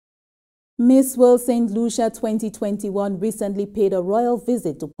Miss World Saint Lucia 2021 recently paid a royal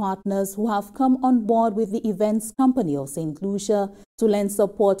visit to partners who have come on board with the events company of Saint Lucia to lend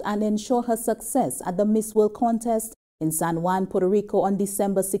support and ensure her success at the Miss World contest in San Juan, Puerto Rico on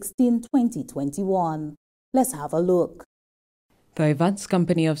December 16, 2021. Let's have a look. The events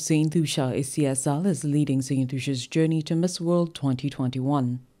company of Saint Lucia, ECSL, is leading Saint Lucia's journey to Miss World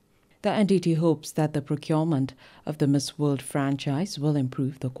 2021. The entity hopes that the procurement of the Miss World franchise will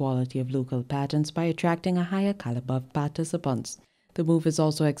improve the quality of local pageants by attracting a higher caliber of participants. The move is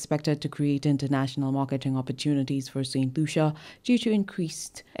also expected to create international marketing opportunities for Saint Lucia due to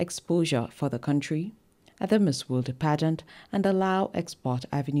increased exposure for the country at the Miss World pageant and allow export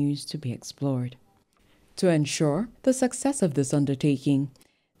avenues to be explored. To ensure the success of this undertaking,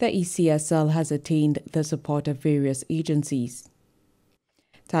 the ECSL has attained the support of various agencies.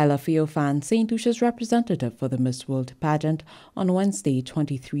 Tyler Feofan, Saint Lucia's representative for the Miss World pageant, on Wednesday,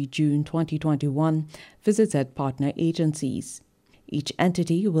 23 June 2021, visited partner agencies. Each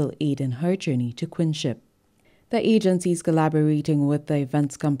entity will aid in her journey to queenship. The agencies collaborating with the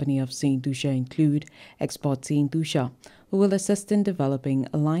events company of Saint Lucia include Export Saint Lucia, who will assist in developing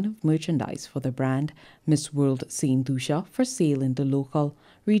a line of merchandise for the brand Miss World Saint Lucia for sale in the local,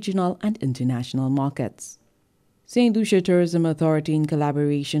 regional, and international markets. Saint Lucia Tourism Authority, in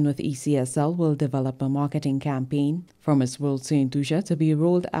collaboration with ECSL, will develop a marketing campaign for Miss World Saint Lucia to be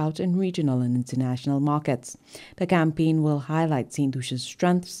rolled out in regional and international markets. The campaign will highlight Saint Lucia's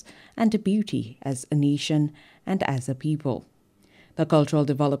strengths and beauty as a nation and as a people. The Cultural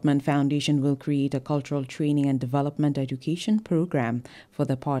Development Foundation will create a cultural training and development education program for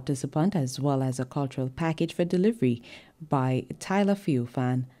the participant, as well as a cultural package for delivery by Tyler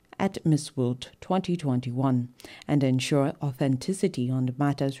Feofan at Miss World 2021, and ensure authenticity on the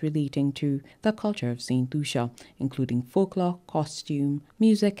matters relating to the culture of Saint Lucia, including folklore, costume,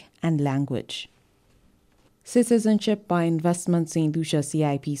 music, and language. Citizenship by Investment Saint Lucia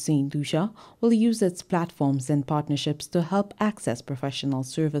CIP Saint Lucia will use its platforms and partnerships to help access professional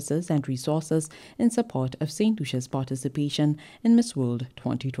services and resources in support of Saint Lucia's participation in Miss World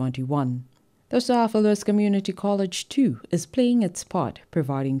 2021. The South Community College, too, is playing its part,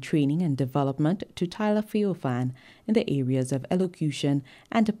 providing training and development to Tyler Feofan in the areas of elocution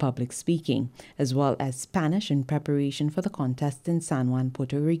and public speaking, as well as Spanish in preparation for the contest in San Juan,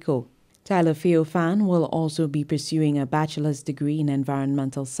 Puerto Rico. Tyler Feofan will also be pursuing a bachelor's degree in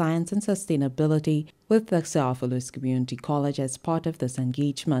environmental science and sustainability with the South Community College as part of this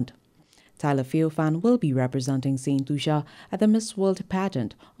engagement. Tyler Feofan will be representing Saint Lucia at the Miss World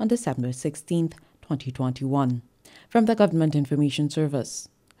pageant on December 16, 2021. From the Government Information Service,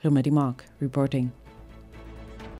 Humadi Mark reporting.